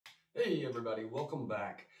Hey everybody, welcome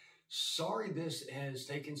back. Sorry this has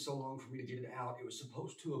taken so long for me to get it out. It was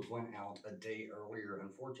supposed to have went out a day earlier.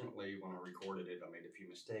 Unfortunately, when I recorded it, I made a few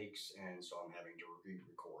mistakes, and so I'm having to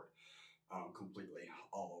re-record completely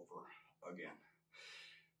all over again.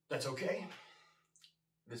 That's okay.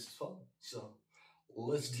 This is fun, so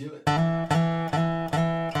let's do it.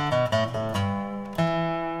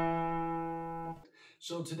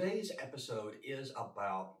 So today's episode is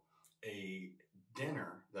about a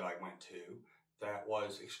dinner that I went to that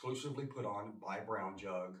was exclusively put on by Brown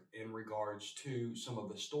Jug in regards to some of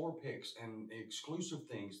the store picks and exclusive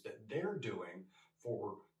things that they're doing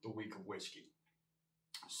for the week of whiskey.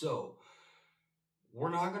 So we're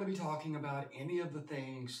not going to be talking about any of the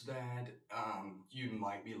things that you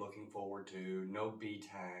might be looking forward to. No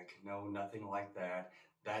BTAC, no nothing like that.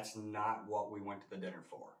 That's not what we went to the dinner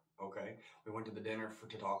for. Okay, we went to the dinner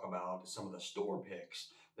to talk about some of the store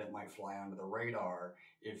picks that might fly under the radar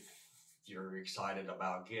if you're excited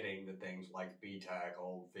about getting the things like BTAC,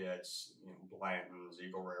 Old Fitz, Blanton's,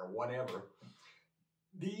 Eagle Rare, whatever.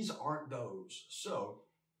 These aren't those. So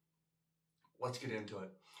let's get into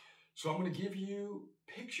it. So I'm going to give you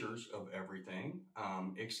pictures of everything,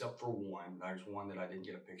 except for one. There's one that I didn't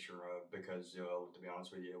get a picture of because, to be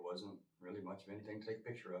honest with you, it wasn't really much of anything to take a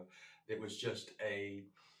picture of. It was just a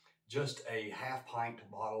half pint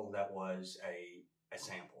bottle that was a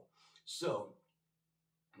sample. So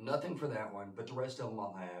nothing for that one, but the rest of them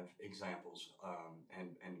I'll have examples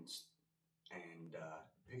and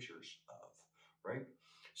pictures of, right?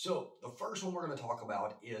 So the first one we're going to talk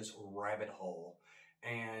about is Rabbit Hole.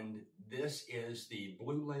 And this is the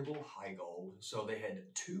Blue Label High Gold. So they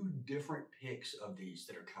had two different picks of these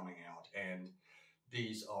that are coming out, and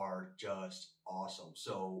these are just awesome.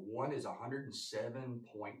 So one is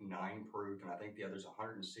 107.9 proof, and I think the other is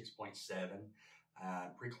 106.7,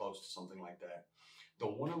 pretty close to something like that. The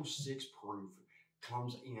 106 proof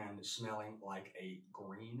comes in smelling like a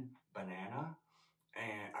green banana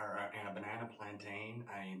and a banana plantain,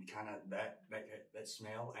 and kind of that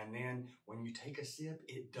smell. And then when you take a sip,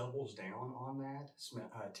 it doubles down on that smell,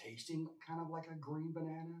 tasting kind of like a green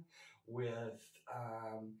banana. With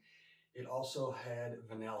it also had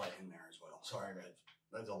vanilla in there as well. Sorry, guys,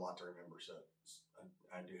 that's a lot to remember. So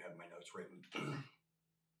I do have my notes written,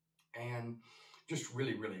 and just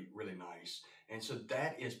really, really, really nice. And so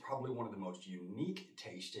that is probably one of the most unique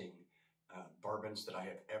tasting bourbons that I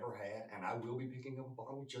have ever had, and I will be picking up a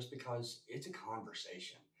bottle just because it's a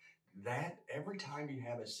conversation. That every time you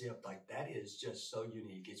have a sip, like that is just so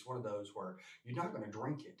unique. It's one of those where you're not going to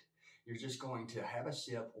drink it. You're just going to have a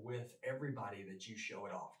sip with everybody that you show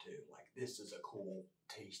it off to. Like, this is a cool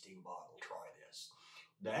tasting bottle. Try this.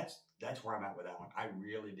 That's where I'm at with that one. I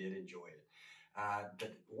really did enjoy it.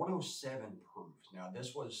 The 107 proof. Now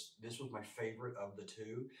this was my favorite of the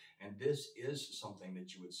two, and this is something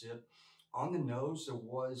that you would sip. On the nose, there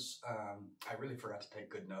was I really forgot to take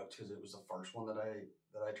good notes because it was the first one that I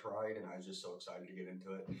tried, and I was just so excited to get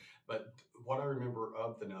into it. But what I remember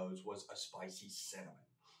of the nose was a spicy cinnamon.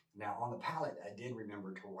 Now on the palate, I did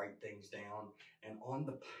remember to write things down, and on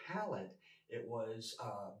the palate, it was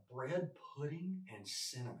bread pudding and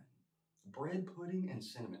cinnamon. Bread pudding and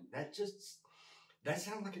cinnamon. That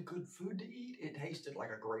sounded like a good food to eat. It tasted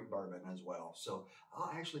like a great bourbon as well. So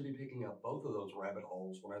I'll actually be picking up both of those Rabbit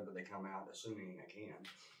Holes whenever they come out, assuming I can,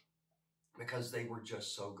 because they were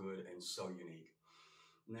just so good and so unique.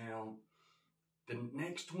 Now, the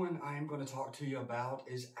next one I am going to talk to you about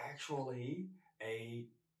is actually a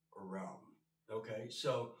rum. Okay,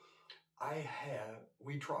 so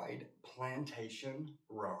we tried Plantation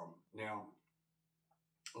Rum. Now,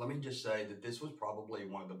 let me just say that this was probably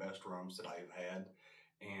one of the best rums that I've had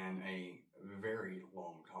in a very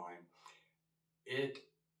long time. It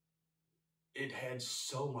had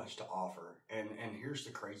so much to offer, and here's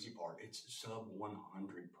the crazy part: it's sub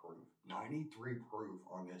 100 proof, 93 proof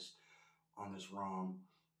on this rum,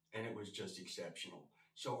 and it was just exceptional.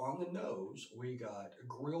 So on the nose, we got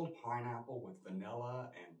grilled pineapple with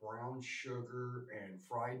vanilla and brown sugar and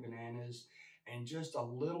fried bananas, and just a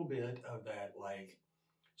little bit of that like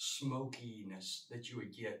smokiness that you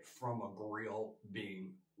would get from a grill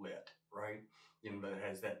being lit, right? That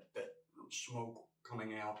has that smoke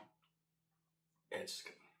coming out. It's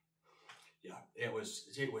it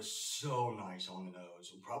was so nice on the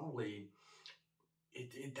nose. Probably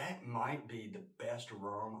that might be the best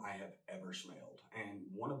rum I have ever smelled, and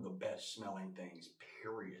one of the best smelling things,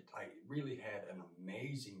 period. I really had an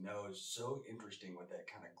amazing nose, so interesting with that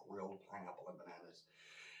kind of grilled pineapple and bananas.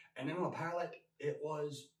 And then on the palate, it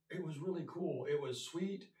was really cool. It was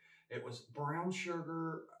sweet. It was brown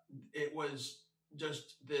sugar. It was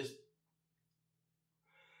just this.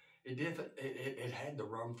 it had the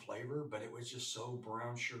rum flavor, but it was just so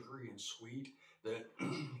brown sugary and sweet that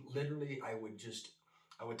literally I would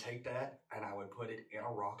take that and I would put it in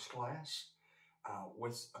a rocks glass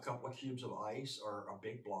with a couple of cubes of ice or a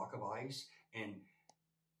big block of ice and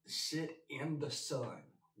sit in the sun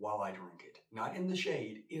while I drink it. Not in the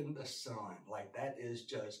shade, in the sun. Like that is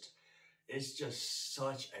just, it's just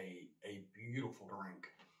such a beautiful drink.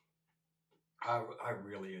 I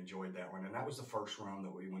really enjoyed that one. And that was the first rum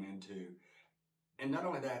that we went into. And not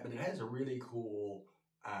only that, but it has a really cool,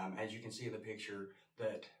 as you can see in the picture,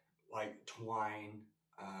 that like twine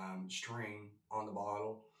string on the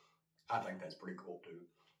bottle. I think that's pretty cool too.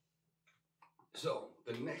 So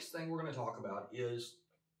the next thing we're going to talk about is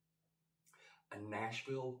a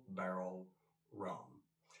Nashville barrel rum.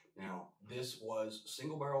 Now, this was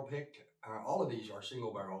single barrel picked. All of these are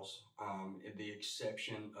single barrels, with the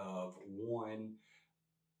exception of one.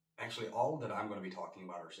 Actually, all that I'm going to be talking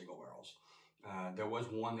about are single barrels. There was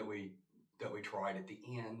one that we tried at the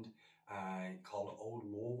end called Old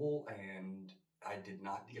Louisville, and I did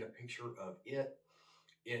not get a picture of it.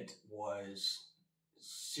 It was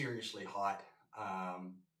seriously hot,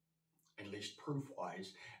 at least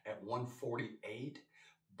proof-wise, at 148,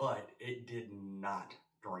 but it did not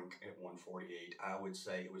drink at 148. I would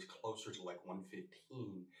say it was closer to like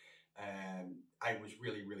 115. And I was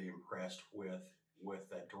really, really impressed with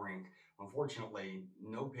that drink. Unfortunately,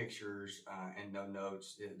 no pictures and no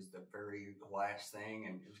notes. It was the very last thing,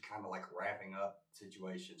 and it was kind of like wrapping up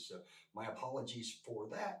situation. So my apologies for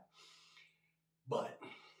that. But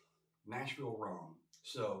Nashville rum.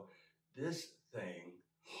 So this thing,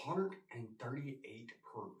 138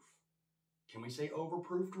 proof. Can we say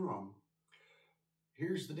overproofed rum?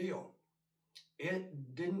 Here's the deal.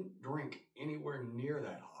 It didn't drink anywhere near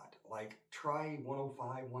that hot. Like try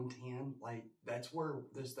 105, 110, like that's where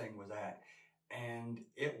this thing was at. And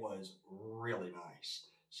it was really nice.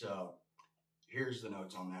 So here's the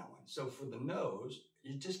notes on that one. So for the nose,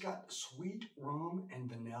 you just got sweet rum and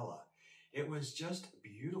vanilla. It was just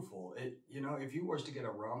beautiful. It, you know, if you was to get a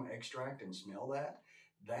rum extract and smell that,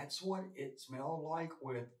 that's what it smelled like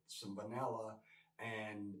with some vanilla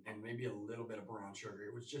and maybe a little bit of brown sugar.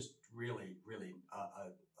 It was just really, really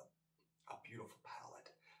a beautiful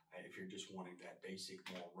palate if you're just wanting that basic,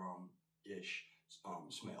 more rum-ish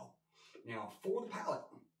smell. Now, for the palate,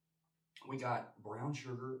 we got brown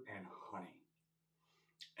sugar and honey.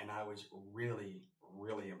 And I was really,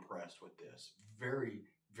 really impressed with this. Very,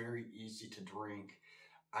 very easy to drink.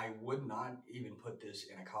 I would not even put this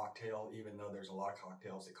in a cocktail, even though there's a lot of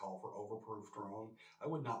cocktails that call for overproof rum. I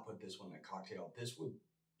would not put this one in a cocktail. This would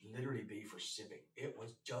literally be for sipping. It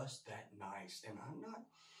was just that nice. And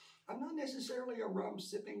I'm not necessarily a rum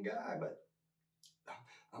sipping guy, but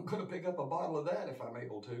I'm going to pick up a bottle of that if I'm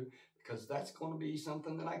able to, because that's going to be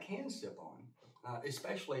something that I can sip on,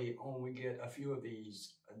 especially when we get a few of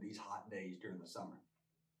these hot days during the summer.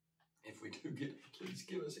 If we do get, please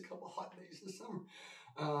give us a couple hot days this summer.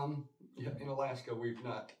 Yeah, in Alaska, we've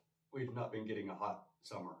not been getting a hot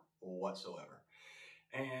summer whatsoever.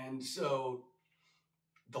 And so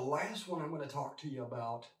the last one I'm going to talk to you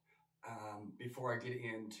about before I get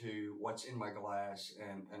into what's in my glass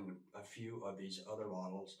and a few of these other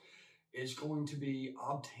bottles is going to be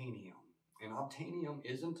Obtainium. And Obtainium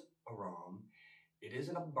isn't a rum. It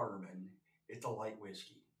isn't a bourbon. It's a light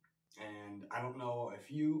whiskey. And I don't know if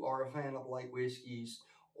you are a fan of light whiskeys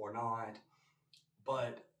or not,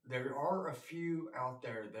 but there are a few out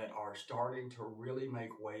there that are starting to really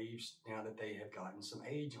make waves now that they have gotten some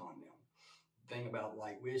age on them. The thing about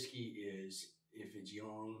light whiskey is if it's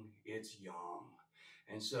young, it's young.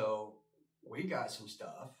 And so we got some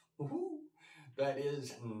stuff that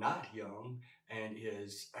is not young and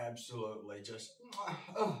is absolutely just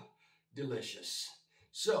delicious.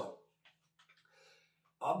 So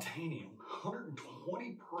Obtainium,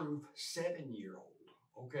 120 proof, 7-year-old,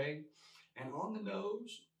 okay? And on the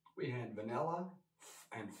nose, we had vanilla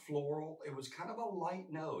and floral. It was kind of a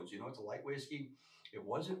light nose. You know, it's a light whiskey. It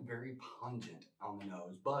wasn't very pungent on the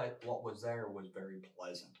nose, but what was there was very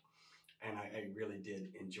pleasant. And I really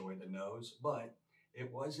did enjoy the nose, but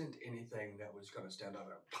it wasn't anything that was going to stand up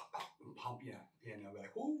and pump you, you know,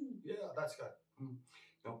 like, ooh, yeah, that's good.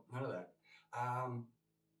 No, none of that. On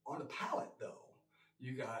the palate, though,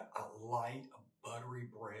 you got a light, buttery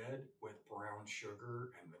bread with brown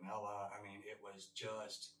sugar and vanilla. I mean, it was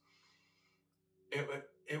just,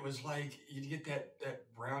 it was like you'd get that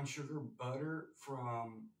brown sugar butter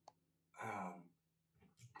from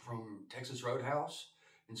Texas Roadhouse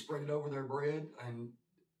and spread it over their bread, and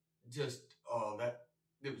just, oh, that,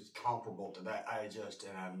 it was comparable to that. Just an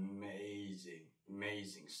amazing,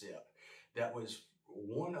 amazing sip. That was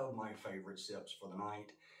one of my favorite sips for the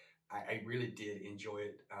night. I really did enjoy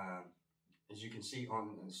it. As you can see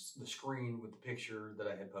on the screen with the picture that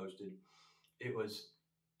I had posted, it was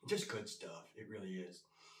just good stuff. It really is.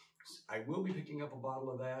 I will be picking up a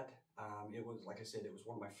bottle of that. It was, like I said, it was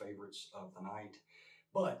one of my favorites of the night.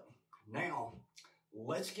 But now,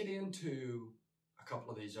 let's get into a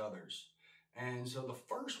couple of these others. And so the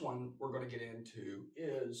first one we're going to get into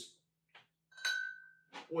is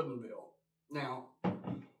Woodinville. Now,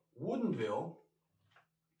 Woodinville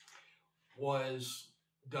was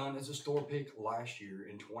done as a store pick last year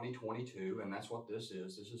in 2022, and that's what this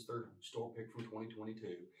is. This is their store pick from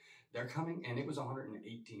 2022. They're coming, and it was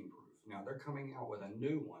 118 proof. Now, they're coming out with a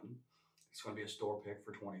new one. It's going to be a store pick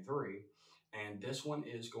for 23, and this one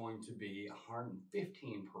is going to be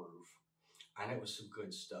 115 proof, and it was some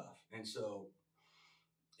good stuff. And so,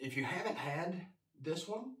 if you haven't had this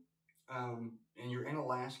one, and you're in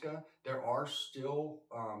Alaska, there are still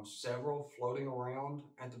several floating around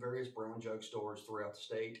at the various Brown Jug stores throughout the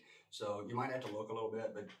state. So you might have to look a little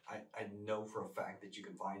bit, but I know for a fact that you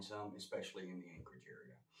can find some, especially in the Anchorage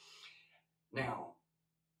area. Now,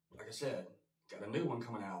 like I said, got a new one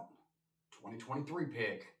coming out, 2023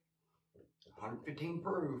 pick, 115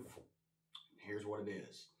 proof. Here's what it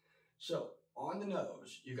is. So, on the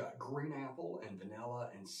nose, you got green apple and vanilla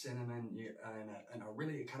and cinnamon and a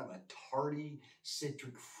really kind of a tarty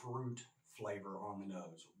citric fruit flavor on the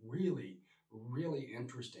nose. Really, really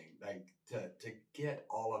interesting. Like to get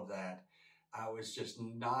all of that, I was just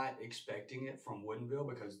not expecting it from Woodinville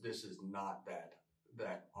because this is not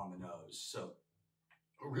that on the nose. So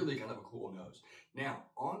really kind of a cool nose. Now,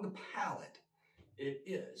 on the palate, it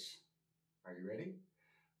is, are you ready?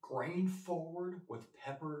 Grain forward with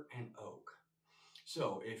pepper and oak.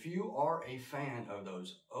 So if you are a fan of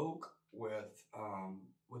those oak with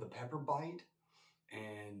a pepper bite,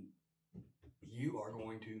 and you are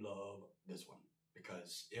going to love this one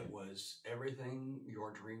because it was everything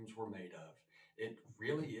your dreams were made of. It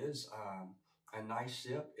really is a nice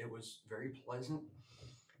sip. It was very pleasant.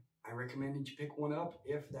 I recommend that you pick one up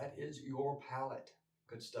if that is your palate.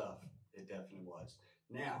 Good stuff. It definitely was.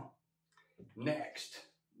 Now, next,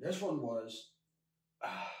 this one was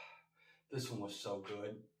so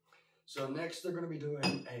good. So next they're going to be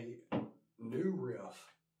doing a New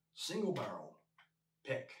Riff single barrel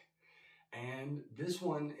pick. And this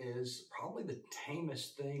one is probably the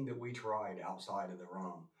tamest thing that we tried outside of the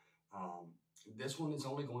rum. This one is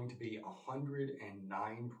only going to be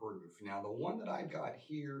 109 proof. Now, the one that I got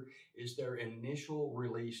here is their initial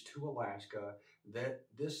release to Alaska. That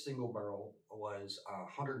this single barrel was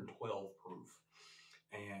 112 proof.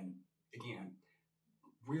 And again,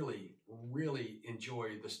 really, really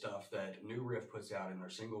enjoy the stuff that New Riff puts out in their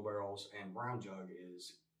single barrels, and Brown Jug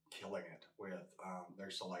is killing it with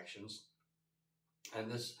their selections.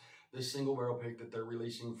 And this single barrel pick that they're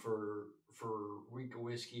releasing for Rika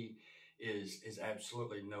Whiskey is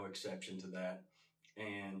absolutely no exception to that.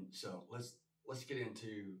 And so let's get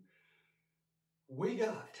into, we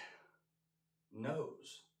got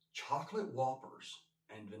nose, chocolate Whoppers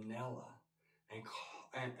and vanilla, and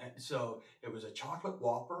so it was a chocolate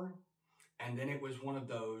Whopper, and then it was one of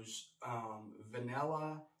those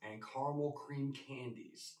vanilla and caramel cream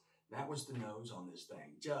candies. That was the nose on this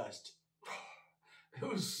thing. Just, it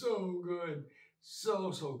was so good.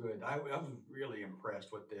 So good. I was really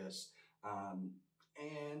impressed with this.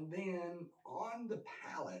 And then on the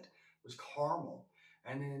palate was caramel.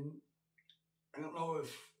 And then, I don't know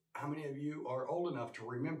how many of you are old enough to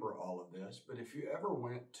remember all of this, but if you ever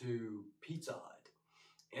went to Pizza Hut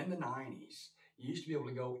in the 90s, you used to be able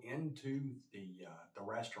to go into the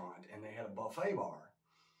restaurant, and they had a buffet bar,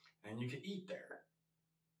 and you could eat there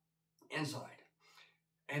inside.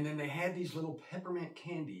 And then they had these little peppermint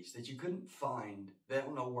candies that you couldn't find. They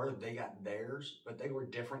don't know where they got theirs, but they were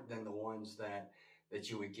different than the ones that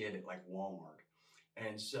you would get at like Walmart.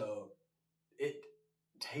 And so it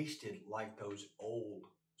tasted like those old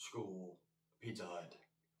school Pizza Hut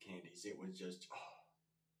candies. It was just,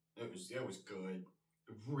 it was good,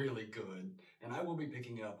 really good. And I will be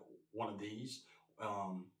picking up one of these.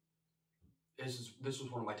 This was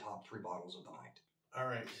one of my top 3 bottles of the night. All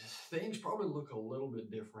right, things probably look a little bit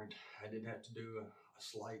different. I did have to do a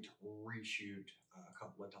slight reshoot a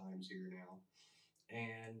couple of times here now.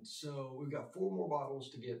 And so we've got 4 more bottles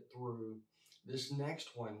to get through. This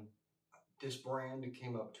next one, this brand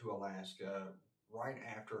came up to Alaska right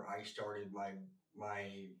after I started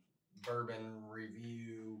my bourbon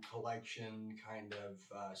review collection kind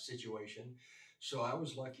of situation. So I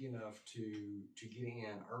was lucky enough to get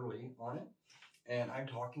in early on it. And I'm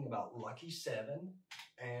talking about Lucky 7.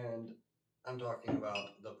 And I'm talking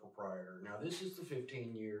about the proprietor. Now, this is the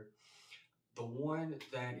 15-year. The one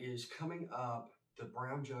that is coming up, the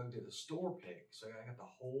brown jug that the store picked. So I got the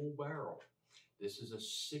whole barrel. This is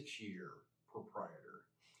a 6-year proprietor.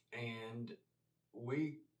 And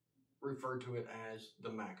we refer to it as the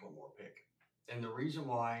Macklemore pick. And the reason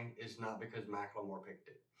why is not because Macklemore picked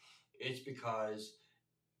it. It's because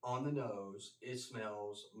on the nose, it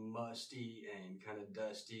smells musty and kind of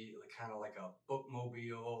dusty, kind of like a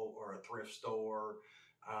bookmobile or a thrift store.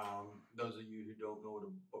 Those of you who don't know what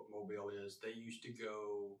a bookmobile is, they used to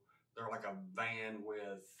go, they're like a van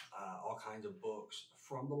with all kinds of books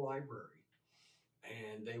from the library.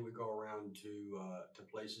 And they would go around to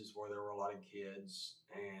places where there were a lot of kids,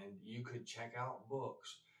 and you could check out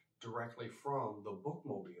books directly from the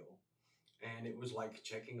bookmobile. And it was like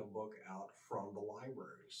checking a book out from the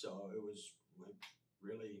library. So it was like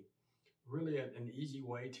really an easy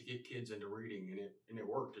way to get kids into reading, and it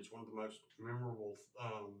worked. It's one of the most memorable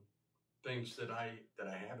things that I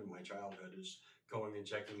have in my childhood is going and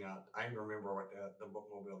checking out. I remember what the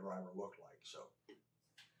bookmobile driver looked like. So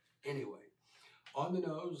anyway, on the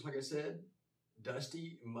nose, like I said,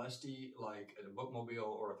 dusty, musty, like at a bookmobile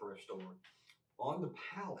or a thrift store. On the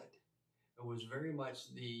palate, it was very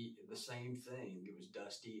much the same thing. It was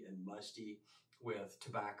dusty and musty with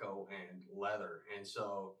tobacco and leather. And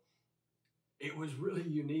so it was really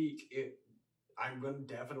unique. I'm going to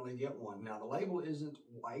definitely get one. Now, the label isn't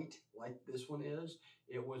white like this one is.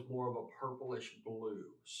 It was more of a purplish blue.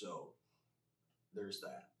 So there's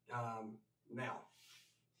that. Now,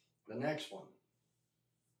 the next one.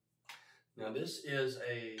 Now, this is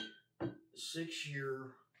a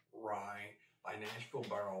 6-year rye by Nashville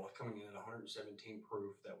Barrel, coming in at 117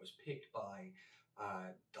 proof, that was picked by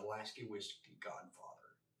Delasky Whiskey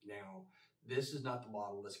Godfather. Now, this is not the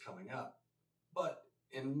bottle that's coming up, but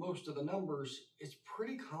in most of the numbers, it's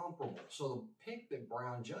pretty comparable. So the pick that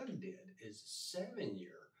Brown Jug did is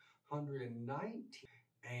 7-year, 119,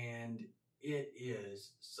 and it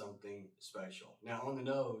is something special. Now, on the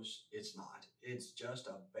nose, it's not. It's just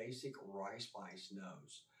a basic rye spice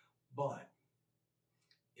nose, but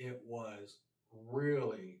it was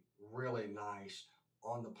really, really nice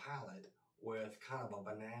on the palate with kind of a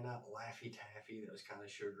banana Laffy Taffy that was kind of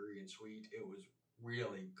sugary and sweet. It was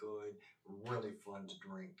really good, really fun to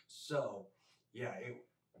drink. So, yeah,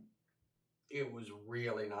 it was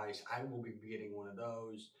really nice. I will be getting one of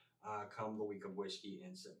those come the week of whiskey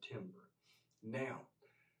in September. Now,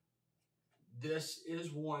 this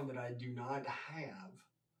is one that I do not have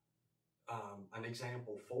an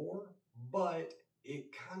example for, but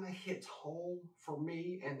it kind of hits home for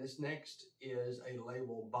me. And this next is a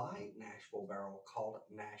label by Nashville Barrel called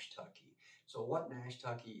Nashtucky. So what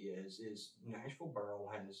Nashtucky is Nashville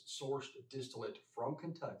Barrel has sourced distillate from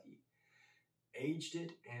Kentucky, aged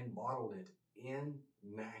it and bottled it in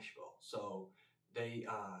Nashville. So they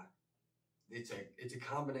it's a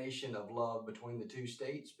combination of love between the two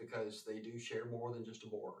states because they do share more than just a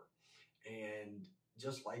border. And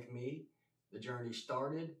just like me, the journey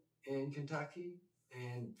started in Kentucky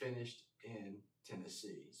and finished in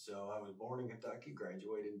Tennessee. So I was born in Kentucky,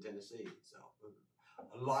 graduated in Tennessee. So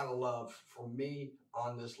a lot of love for me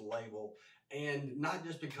on this label, and not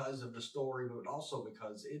just because of the story, but also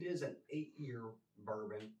because it is an 8-year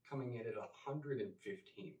bourbon coming in at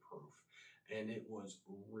 115 proof. And it was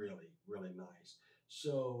really, really nice.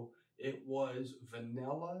 So it was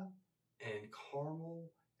vanilla and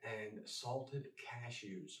caramel and salted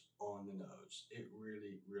cashews on the nose. It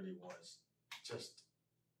really, really was. Just,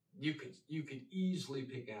 you could easily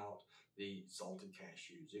pick out the salted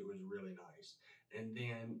cashews. It was really nice. And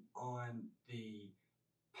then on the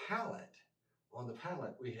palate,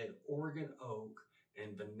 we had Oregon oak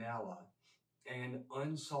and vanilla and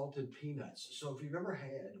unsalted peanuts. So if you've ever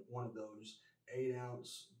had one of those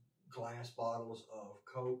 8-ounce glass bottles of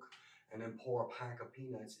Coke and then pour a pack of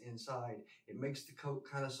peanuts inside, it makes the Coke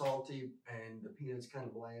kind of salty and the peanuts kind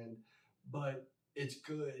of bland, but it's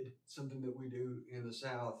good. Something that we do in the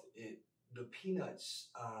South. The peanuts,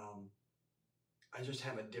 I just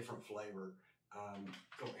have a different flavor,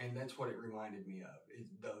 and that's what it reminded me of.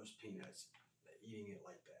 Those peanuts, eating it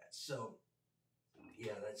like that. So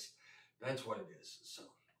yeah, that's what it is. So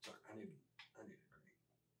sorry, I need a drink.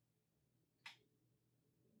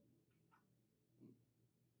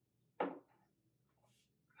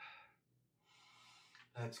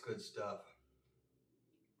 That's good stuff.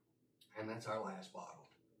 And that's our last bottle.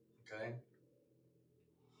 Okay.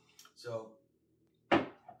 So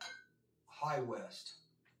High West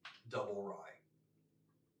Double Rye.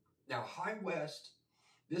 Now High West,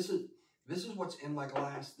 this is what's in my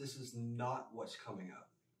glass. This is not what's coming up.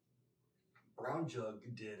 Brown Jug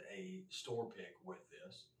did a store pick with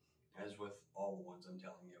this, as with all the ones I'm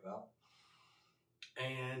telling you about.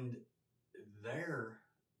 And their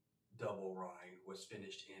double rye was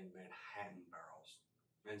finished in Manhattan barrels.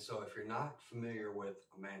 And so if you're not familiar with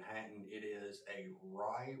Manhattan, it is a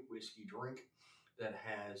rye whiskey drink that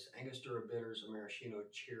has Angostura bitters, a maraschino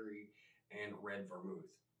cherry, and red vermouth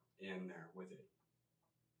in there with it.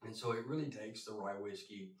 And so it really takes the rye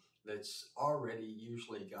whiskey that's already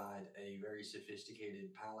usually got a very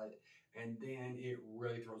sophisticated palate, and then it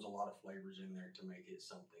really throws a lot of flavors in there to make it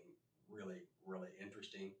something really, really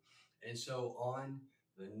interesting. And so on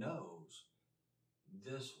the nose,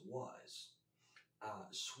 this was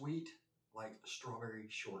sweet like strawberry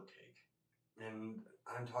shortcake. And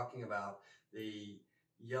I'm talking about the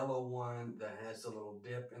yellow one that has the little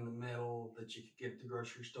dip in the middle that you could get at the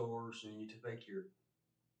grocery stores, and you to make your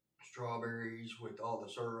strawberries with all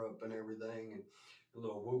the syrup and everything, and a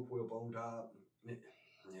little whoop whoop on top.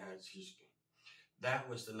 Yeah, it's just, that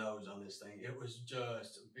was the nose on this thing. It was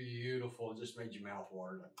just beautiful. It just made your mouth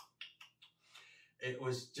water. It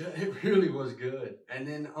was just, it really was good. And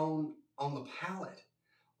then on the palate,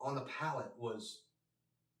 was,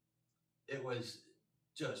 it was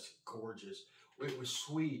just gorgeous. It was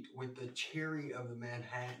sweet with the cherry of the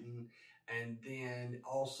Manhattan, and then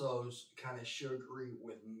also kind of sugary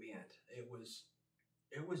with mint. It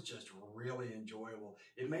was just really enjoyable.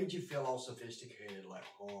 It made you feel all sophisticated, like,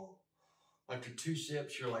 oh, after 2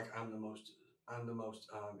 sips, you're like, I'm the most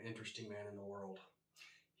interesting man in the world.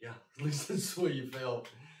 Yeah, at least that's the way you felt.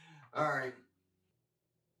 All right.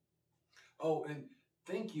 Oh, and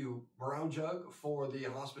thank you, Brown Jug, for the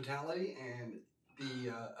hospitality and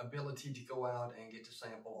the ability to go out and get to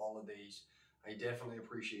sample all of these. I definitely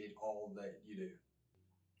appreciate all that you do.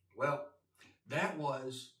 Well, that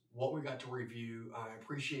was what we got to review. I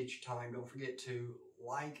appreciate your time. Don't forget to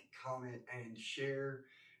like, comment, and share.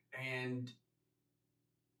 And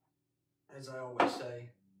as I always say,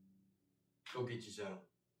 go get you some.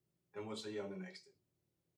 And we'll see you on the next one.